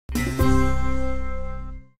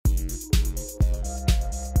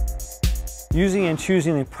Using and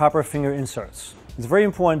choosing the proper finger inserts. It's very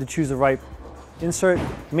important to choose the right insert,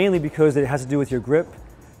 mainly because it has to do with your grip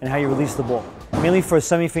and how you release the ball. Mainly for a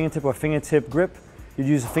semi-fingertip or fingertip grip, you'd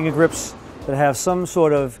use finger grips that have some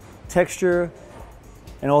sort of texture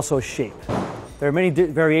and also shape. There are many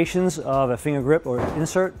variations of a finger grip or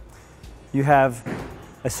insert. You have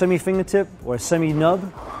a semi-fingertip or a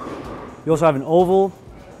semi-nub. You also have an oval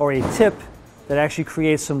or a tip that actually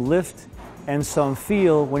creates some lift and some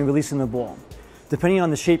feel when you're releasing the ball. Depending on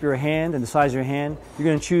the shape of your hand and the size of your hand, you're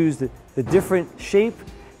going to choose the different shape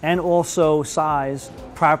and also size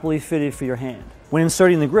properly fitted for your hand. When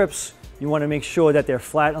inserting the grips, you want to make sure that they're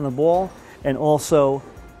flat on the ball and also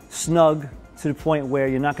snug to the point where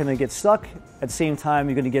you're not going to get stuck. At the same time,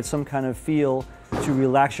 you're going to get some kind of feel to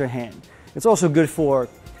relax your hand. It's also good for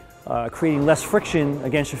creating less friction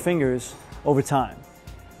against your fingers over time.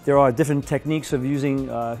 There are different techniques of using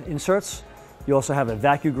inserts. You also have a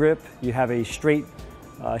vacuum grip. You have a straight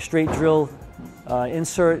drill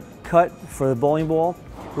insert cut for the bowling ball,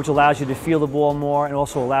 which allows you to feel the ball more and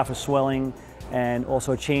also allow for swelling and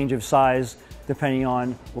also change of size depending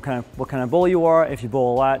on what kind of bowler you are, if you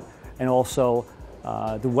bowl a lot, and also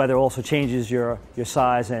the weather also changes your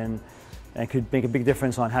size and could make a big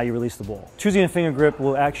difference on how you release the ball. Choosing a finger grip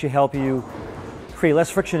will actually help you create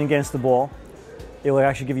less friction against the ball. It will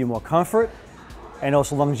actually give you more comfort and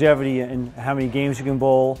also longevity in how many games you can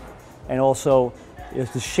bowl, and also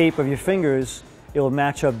if the shape of your fingers, it will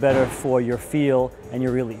match up better for your feel and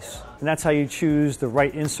your release. And that's how you choose the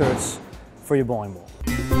right inserts for your bowling ball.